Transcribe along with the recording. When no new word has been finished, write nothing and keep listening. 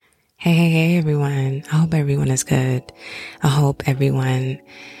Hey, everyone. I hope everyone is good. I hope everyone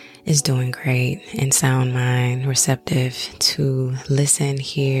is doing great in sound mind, receptive to listen,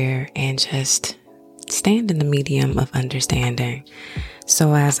 hear, and just stand in the medium of understanding.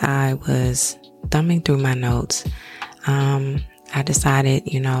 So as I was thumbing through my notes, I decided,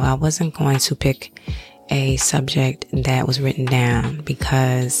 I wasn't going to pick a subject that was written down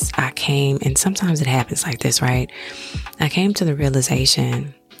because and sometimes it happens like this, right? I came to the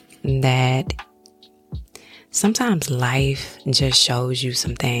realization that sometimes life just shows you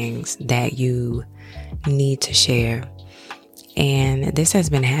some things that you need to share. And this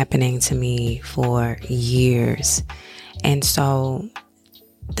has been happening to me for years. And so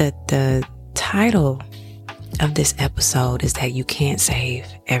the title of this episode is that you can't save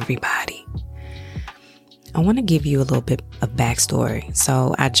everybody. I want to give you a little bit of backstory.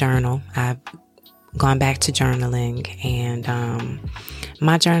 So I journal. I've gone back to journaling, and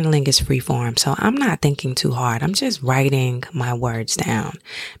my journaling is free form. So I'm not thinking too hard. I'm just writing my words down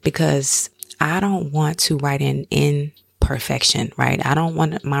because I don't want to write in perfection, right? I don't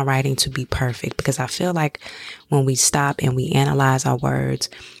want my writing to be perfect because I feel like when we stop and we analyze our words,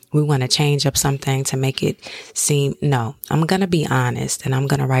 we want to change up something to make it seem, no, I'm going to be honest and I'm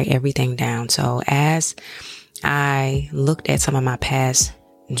going to write everything down. So as I looked at some of my past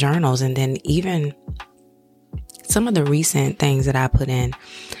journals and then even some of the recent things that I put in,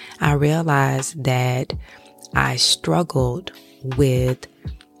 I realized that I struggled with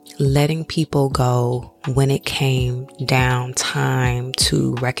letting people go when it came down time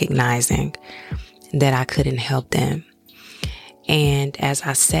to recognizing that I couldn't help them. And as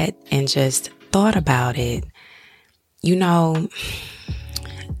I sat and just thought about it, I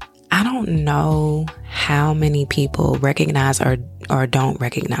don't know how many people recognize or don't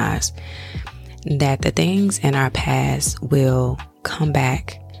recognize that the things in our past will come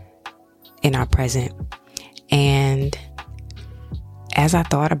back in our present. And as I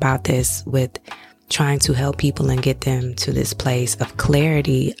thought about this with trying to help people and get them to this place of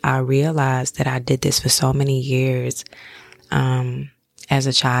clarity, I realized that I did this for so many years as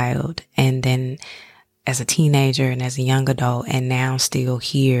a child, and then as a teenager and as a young adult, and now still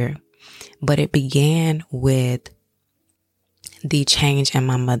here. But it began with the change in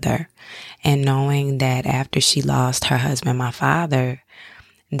my mother and knowing that after she lost her husband, my father,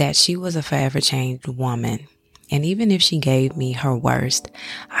 that she was a forever changed woman. And even if she gave me her worst,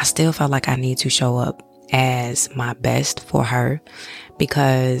 I still felt like I need to show up as my best for her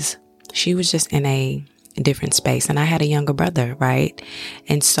because she was just in a different space. And I had a younger brother, right?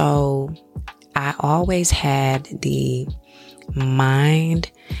 And so I always had the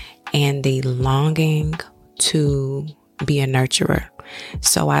mind and the longing to be a nurturer.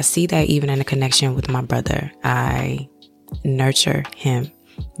 So I see that even in a connection with my brother. I nurture him,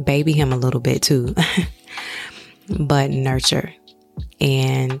 baby him a little bit too, but nurture.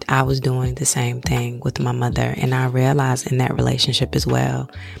 And I was doing the same thing with my mother. And I realized in that relationship as well,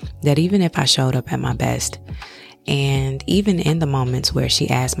 that even if I showed up at my best, and even in the moments where she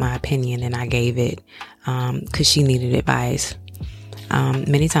asked my opinion and I gave it, because she needed advice,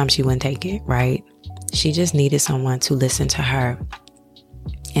 many times she wouldn't take it, right? She just needed someone to listen to her.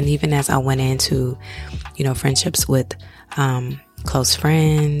 And even as I went into, friendships with close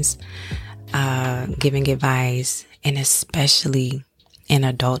friends, giving advice, and especially in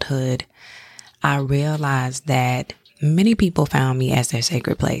adulthood, I realized that many people found me as their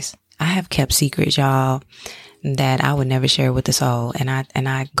sacred place. I have kept secrets, y'all, that I would never share with a soul. And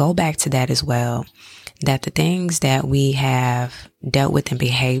I go back to that as well, that the things that we have dealt with and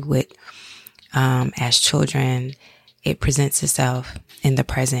behaved with as children, it presents itself in the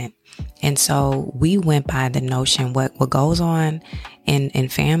present. And so we went by the notion what goes on in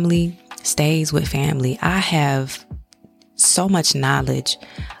family stays with family. I have so much knowledge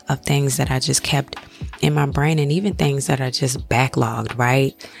of things that I just kept in my brain, and even things that are just backlogged,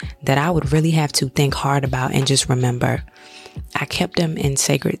 right? That I would really have to think hard about and just remember. I kept them in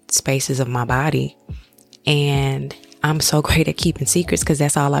sacred spaces of my body. And I'm so great at keeping secrets because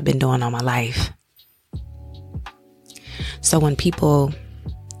that's all I've been doing all my life. So when people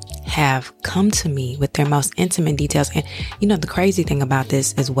have come to me with their most intimate details, and the crazy thing about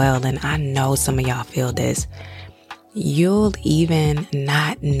this as well, and I know some of y'all feel this, you'll even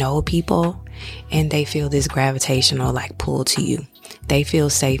not know people and they feel this gravitational pull to you. They feel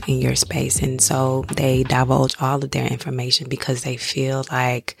safe in your space. And so they divulge all of their information because they feel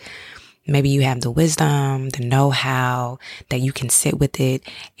like maybe you have the wisdom, the know-how, that you can sit with it,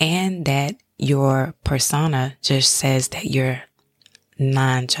 and that your persona just says that you're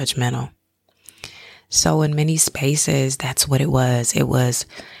non-judgmental. So in many spaces, that's what it was. It was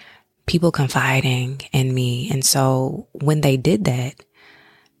people confiding in me. And so when they did that,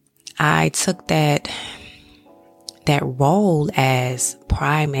 I took that role as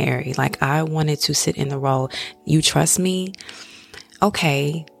primary. Like, I wanted to sit in the role. You trust me?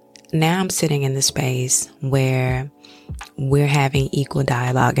 Okay. Now I'm sitting in the space where we're having equal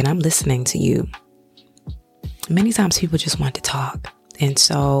dialogue and I'm listening to you. Many times people just want to talk. And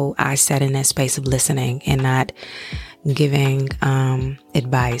so I sat in that space of listening and not giving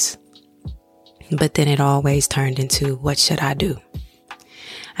advice. But then it always turned into, what should I do?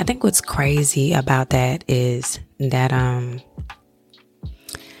 I think what's crazy about that is that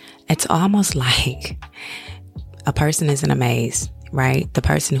it's almost like a person is in a maze, right? The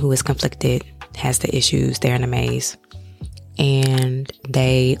person who is conflicted has the issues, they're in a maze. And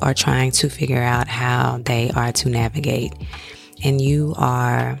they are trying to figure out how they are to navigate. And you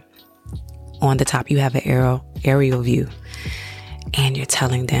are on the top, you have an aerial view. And you're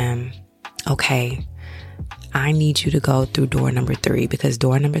telling them, okay, I need you to go through door number 3, because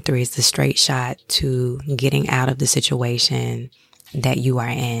door number 3 is the straight shot to getting out of the situation that you are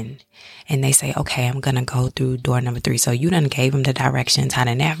in. And they say, okay, I'm going to go through door number 3. So you done gave them the directions, how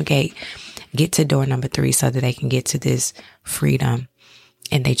to navigate, get to door number 3 so that they can get to this freedom.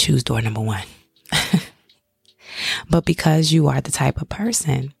 And they choose door number 1. But because you are the type of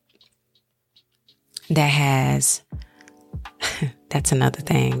person that has, that's another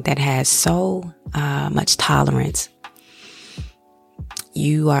thing, that has so much tolerance,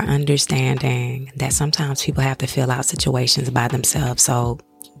 you are understanding that sometimes people have to fill out situations by themselves. So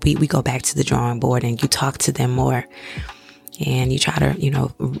we go back to the drawing board and you talk to them more and you try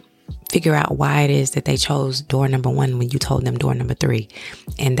to, figure out why it is that they chose door number 1 when you told them door number 3.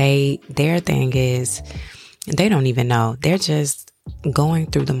 And their thing is, they don't even know. They're just going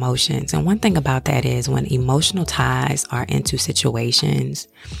through the motions. And one thing about that is when emotional ties are into situations,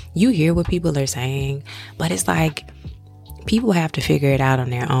 you hear what people are saying, but it's like people have to figure it out on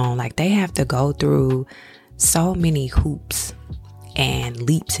their own. Like, they have to go through so many hoops and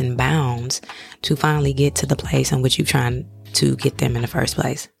leaps and bounds to finally get to the place in which you're trying to get them in the first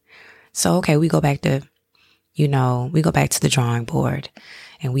place. So, okay, we go back to the drawing board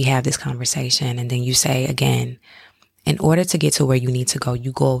and we have this conversation. And then you say again, in order to get to where you need to go,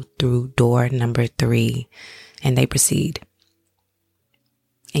 you go through door number 3, and they proceed.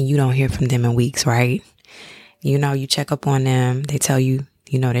 And you don't hear from them in weeks, right? You check up on them. They tell you,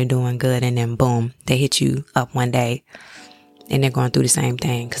 they're doing good. And then boom, they hit you up one day and they're going through the same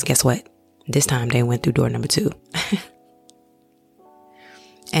thing. Because guess what? This time they went through door number 2.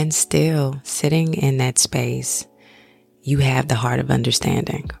 And still sitting in that space, you have the heart of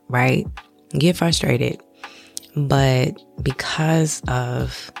understanding, right? You get frustrated, but because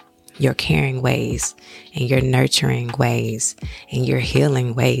of your caring ways and your nurturing ways and your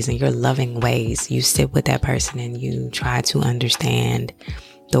healing ways and your loving ways, you sit with that person and you try to understand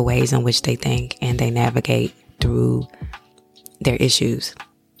the ways in which they think and they navigate through their issues.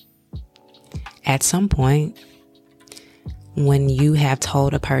 At some point, when you have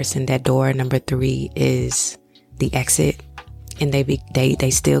told a person that door number 3 is the exit, and they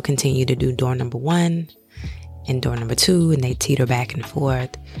still continue to do door number 1 and door number 2, and they teeter back and forth,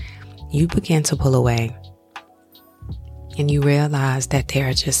 you begin to pull away. And you realize that there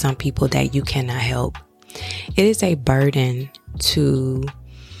are just some people that you cannot help. It is a burden to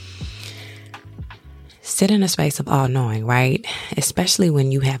sit in a space of all-knowing, right? Especially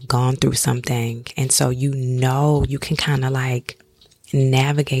when you have gone through something. And so you can kind of like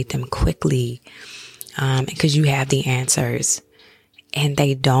navigate them quickly because you have the answers and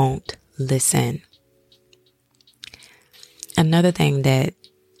they don't listen. Another thing that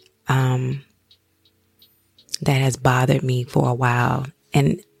has bothered me for a while,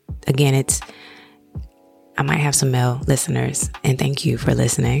 and again, I might have some male listeners, and thank you for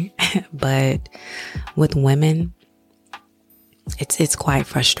listening. But with women, it's quite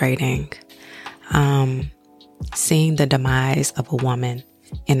frustrating. Seeing the demise of a woman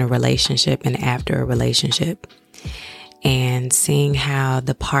in a relationship and after a relationship, and seeing how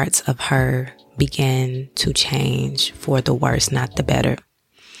the parts of her begin to change for the worse, not the better.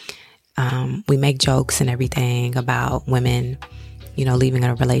 We make jokes and everything about women, leaving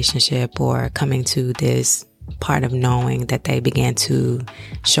a relationship or coming to this part of knowing that they began to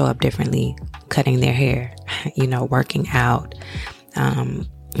show up differently, cutting their hair, working out,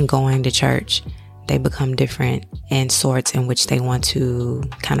 going to church. They become different in sorts in which they want to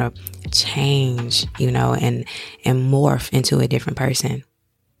kind of change, and morph into a different person.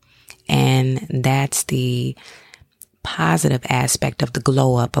 And that's the positive aspect of the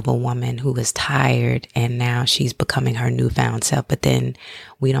glow up of a woman who is tired and now she's becoming her newfound self. But then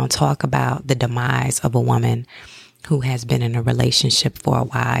we don't talk about the demise of a woman who has been in a relationship for a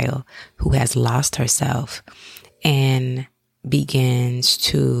while, who has lost herself and begins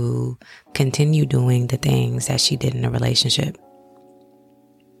to continue doing the things that she did in a relationship.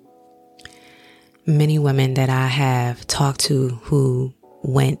 Many women that I have talked to who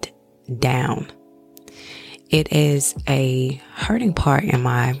went down, it is a hurting part in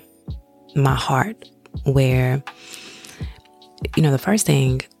my heart where, the first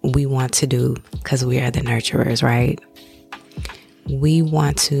thing we want to do, because we are the nurturers, right? We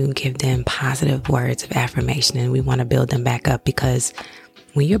want to give them positive words of affirmation, and we want to build them back up, because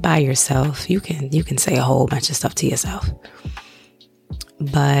when you're by yourself, you can say a whole bunch of stuff to yourself,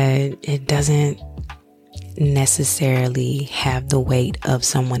 but it doesn't necessarily have the weight of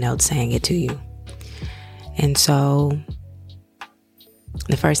someone else saying it to you. And so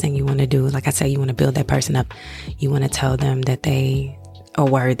the first thing you want to do, like I said, you want to build that person up. You want to tell them that they are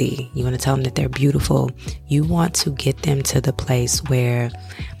worthy. You want to tell them that they're beautiful. You want to get them to the place where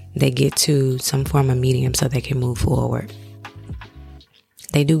they get to some form of medium so they can move forward.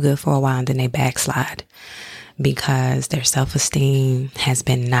 They do good for a while and then they backslide because their self-esteem has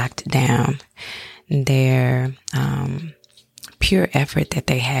been knocked down. Their pure effort that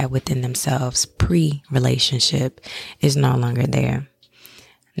they had within themselves pre-relationship is no longer there.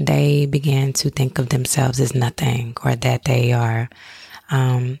 They began to think of themselves as nothing, or that they are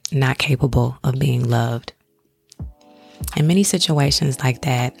not capable of being loved. In many situations like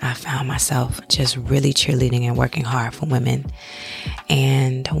that, I found myself just really cheerleading and working hard for women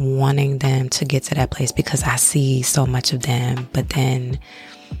and wanting them to get to that place because I see so much of them. But then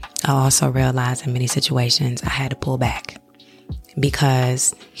I also realized in many situations I had to pull back,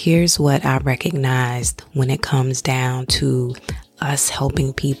 because here's what I recognized when it comes down to us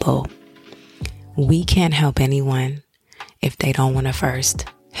helping people. We can't help anyone if they don't want to first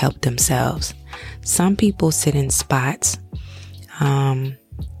help themselves. Some people sit in spots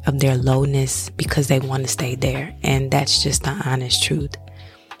of their lowness because they want to stay there, and that's just the honest truth.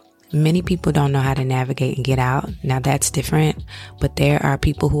 Many people don't know how to navigate and get out. Now that's different, but there are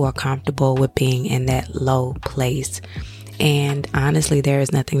people who are comfortable with being in that low place. And honestly, there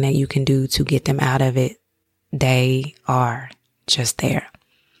is nothing that you can do to get them out of it. They are just there.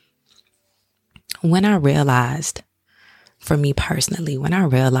 When I realized, for me personally, when I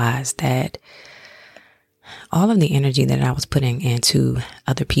realized that all of the energy that I was putting into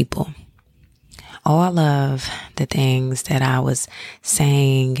other people, all of the things that I was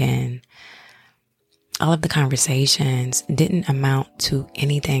saying and all of the conversations didn't amount to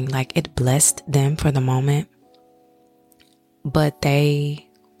anything. Like, it blessed them for the moment, but they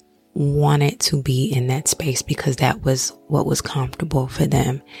wanted to be in that space because that was what was comfortable for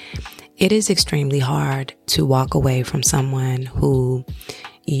them. It is extremely hard to walk away from someone who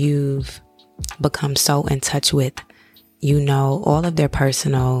you've become so in touch with. You know all of their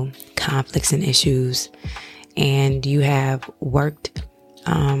personal conflicts and issues, and you have worked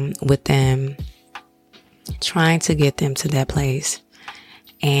with them, trying to get them to that place,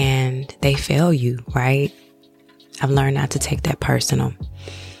 and they fail you, right? I've learned not to take that personal.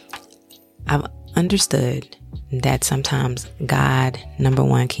 I've understood that sometimes God, number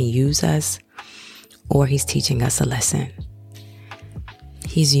one, can use us, or He's teaching us a lesson.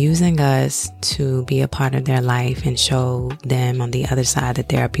 He's using us to be a part of their life and show them on the other side that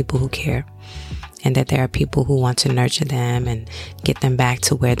there are people who care, and that there are people who want to nurture them and get them back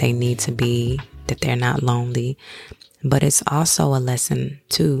to where they need to be, that they're not lonely. But it's also a lesson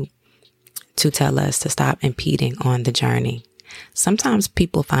to tell us to stop impeding on the journey. Sometimes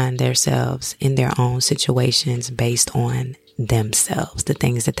people find themselves in their own situations based on themselves, the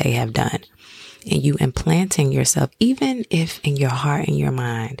things that they have done. And you implanting yourself, even if in your heart and your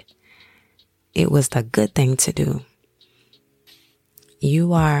mind, it was the good thing to do.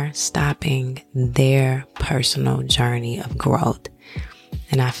 You are stopping their personal journey of growth.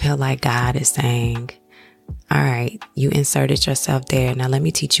 And I feel like God is saying, all right, you inserted yourself there. Now let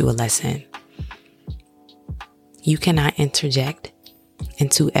me teach you a lesson. You cannot interject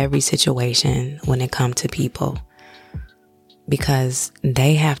into every situation when it comes to people, because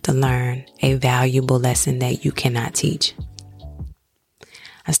they have to learn a valuable lesson that you cannot teach.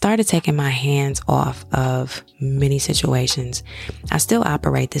 I started taking my hands off of many situations. I still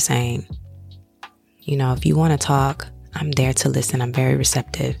operate the same. If you want to talk, I'm there to listen. I'm very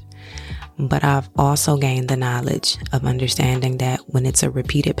receptive. But I've also gained the knowledge of understanding that when it's a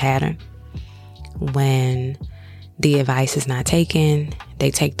repeated pattern, when the advice is not taken.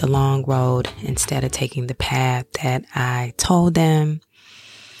 They take the long road instead of taking the path that I told them.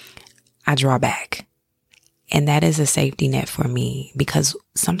 I draw back. And that is a safety net for me, because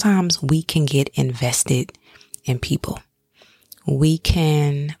sometimes we can get invested in people. We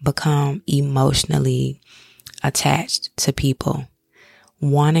can become emotionally attached to people,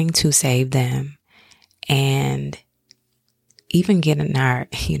 wanting to save them, and even getting our,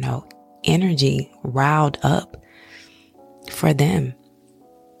 energy riled up for them.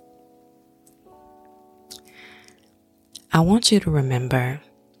 I want you to remember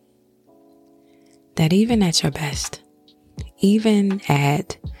that even at your best, even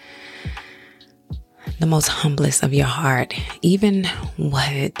at the most humblest of your heart, even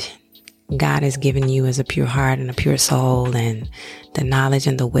what God has given you as a pure heart and a pure soul, and the knowledge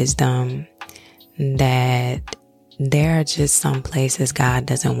and the wisdom, that there are just some places God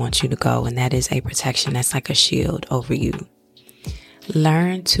doesn't want you to go, and that is a protection that's like a shield over you.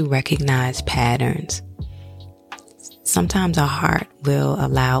 Learn to recognize patterns. Sometimes our heart will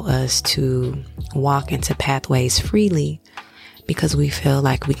allow us to walk into pathways freely because we feel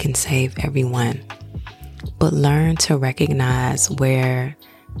like we can save everyone. But learn to recognize where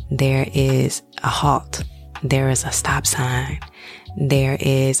there is a halt, there is a stop sign, there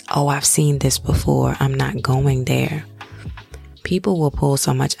is, I've seen this before, I'm not going there. People will pull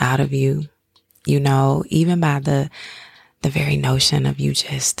so much out of you, even by the very notion of you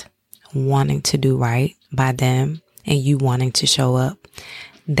just wanting to do right by them and you wanting to show up.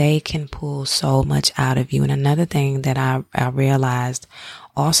 They can pull so much out of you. And another thing that I realized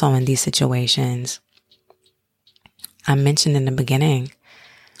also in these situations, I mentioned in the beginning,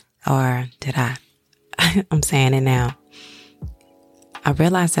 or did I? I'm saying it now. I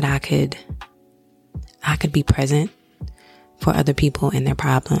realized that I could be present for other people and their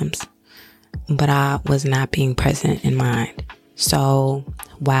problems, but I was not being present in mine. So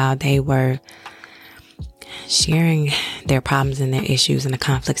while they were sharing their problems and their issues and the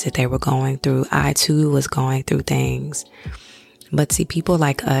conflicts that they were going through, I too was going through things. But see, people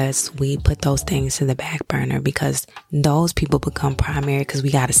like us, we put those things to the back burner because those people become primary because we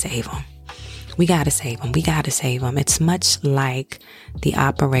got to save them. We got to save them. We got to save them. It's much like the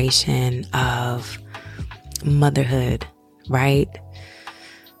operation of motherhood, right?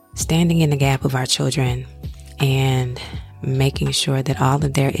 Standing in the gap of our children and making sure that all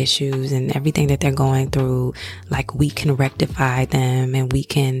of their issues and everything that they're going through, like, we can rectify them and we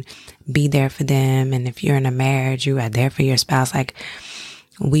can be there for them. And if you're in a marriage, you are there for your spouse. Like,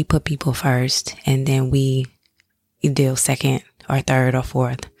 we put people first and then we deal second or third or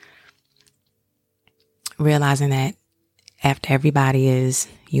fourth. Realizing that after everybody is,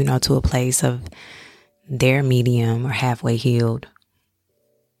 to a place of their medium or halfway healed,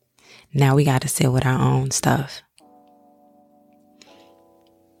 now we got to sit with our own stuff.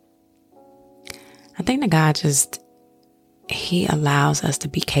 I think that God He allows us to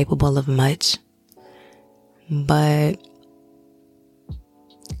be capable of much, but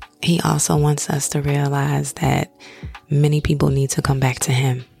He also wants us to realize that many people need to come back to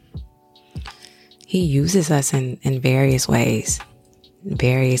Him. He uses us in various ways,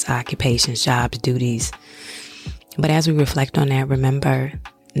 various occupations, jobs, duties. But as we reflect on that, remember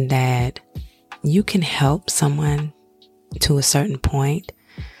that you can help someone to a certain point,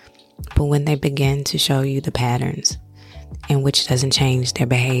 but when they begin to show you the patterns in which doesn't change their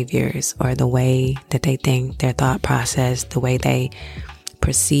behaviors or the way that they think, their thought process, the way they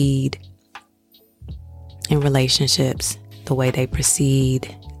proceed in relationships, the way they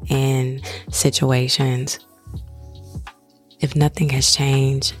proceed in situations, if nothing has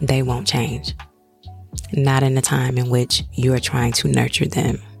changed, they won't change. Not in the time in which you are trying to nurture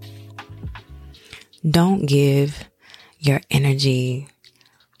them. Don't give your energy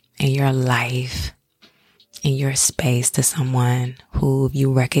and your life and your space to someone who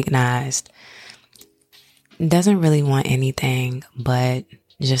you recognized doesn't really want anything but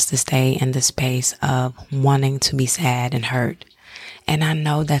just to stay in the space of wanting to be sad and hurt. And I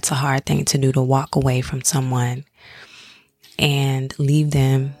know that's a hard thing to do, to walk away from someone and leave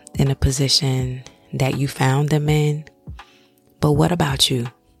them in a position that you found them in. But what about you?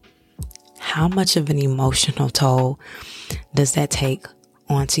 How much of an emotional toll does that take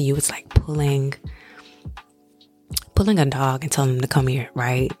onto you? It's like pulling a dog and telling them to come here,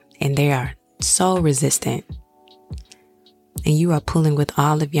 right? And they are so resistant. And you are pulling with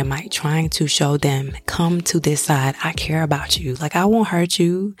all of your might, trying to show them, come to this side. I care about you. Like, I won't hurt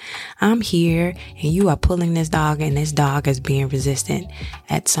you. I'm here. And you are pulling this dog, and this dog is being resistant.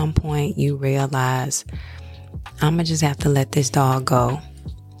 At some point, you realize, I'm going to just have to let this dog go.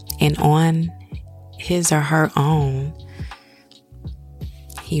 And his or her own,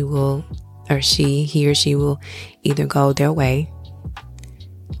 he or she will either go their way,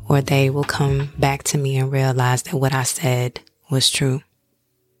 or they will come back to me and realize that what I said was true.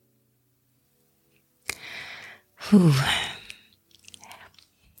 Whew.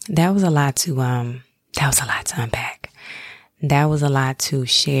 That was a lot to unpack. That was a lot to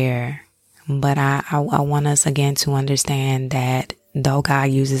share. But I want us again to understand that though God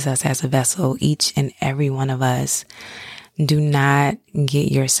uses us as a vessel, each and every one of us, do not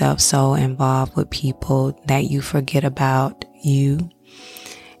get yourself so involved with people that you forget about you,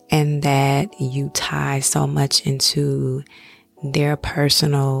 and that you tie so much into their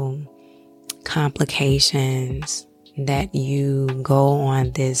personal complications that you go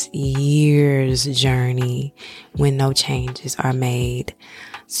on this year's journey when no changes are made.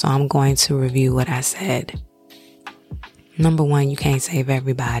 So I'm going to review what I said. Number 1, you can't save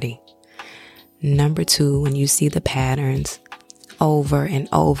everybody. Number 2, when you see the patterns over and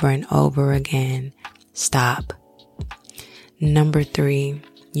over and over again, stop. Number 3,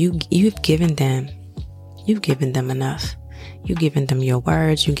 you've given them enough. You've given them your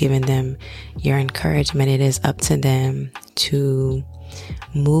words. You've given them your encouragement. It is up to them to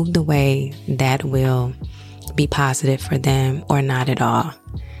move the way that will be positive for them or not at all.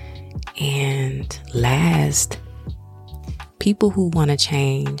 And last, people who want to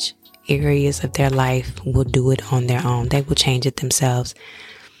change areas of their life will do it on their own. They will change it themselves.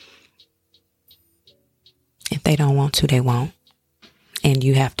 If they don't want to, they won't. And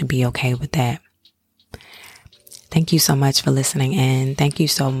you have to be okay with that. Thank you so much for listening in. Thank you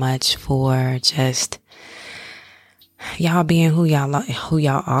so much for just y'all being who y'all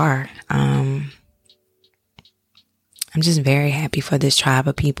are. I'm just very happy for this tribe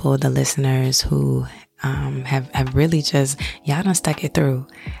of people, the listeners who have really just, y'all done stuck it through.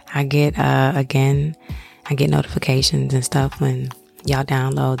 I get notifications and stuff when y'all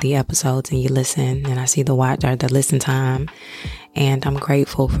download the episodes and you listen, and I see the watch or the listen time, and I'm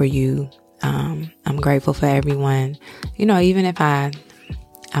grateful for you. I'm grateful for everyone. Even if I'm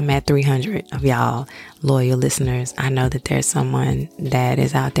at 300 of y'all loyal listeners, I know that there's someone that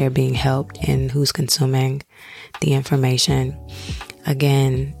is out there being helped and who's consuming the information.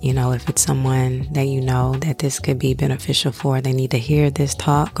 Again, if it's someone that that this could be beneficial for, they need to hear this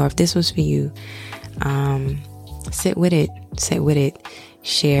talk, or if this was for you, sit with it,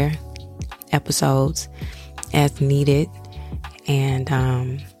 share episodes as needed,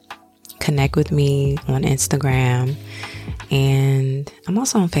 and connect with me on Instagram. And I'm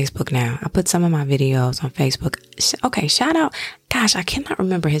also on Facebook now. I put some of my videos on Facebook. Okay, shout out. Gosh, I cannot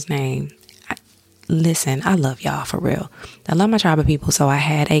remember his name. Listen, I love y'all for real. I love my tribe of people. So I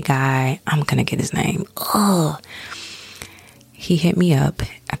had a guy, I'm going to get his name. He hit me up.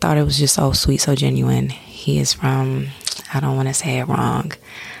 I thought it was just so sweet, so genuine. He is from, I don't want to say it wrong.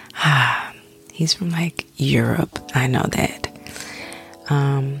 He's from Europe. I know that.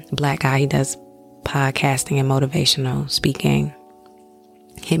 Black guy. He does podcasting and motivational speaking.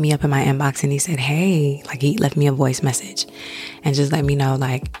 Hit me up in my inbox and he said, hey, he left me a voice message and just let me know,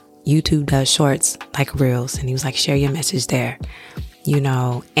 YouTube does shorts like reels, and he was like, share your message there,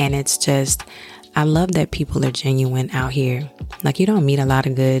 and it's just, I love that people are genuine out here. You don't meet a lot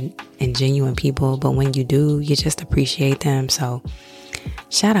of good and genuine people, but when you do, you just appreciate them. So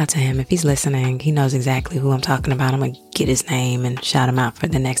shout out to him. If he's listening, he knows exactly who I'm talking about. I'm going to get his name and shout him out for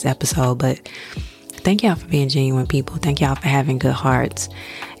the next episode. But thank y'all for being genuine people. Thank y'all for having good hearts.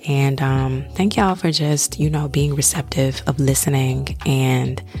 And thank y'all for just, being receptive of listening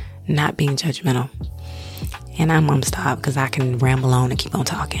and not being judgmental. And I'm going to stop because I can ramble on and keep on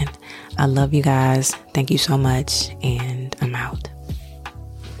talking. I love you guys. Thank you so much. And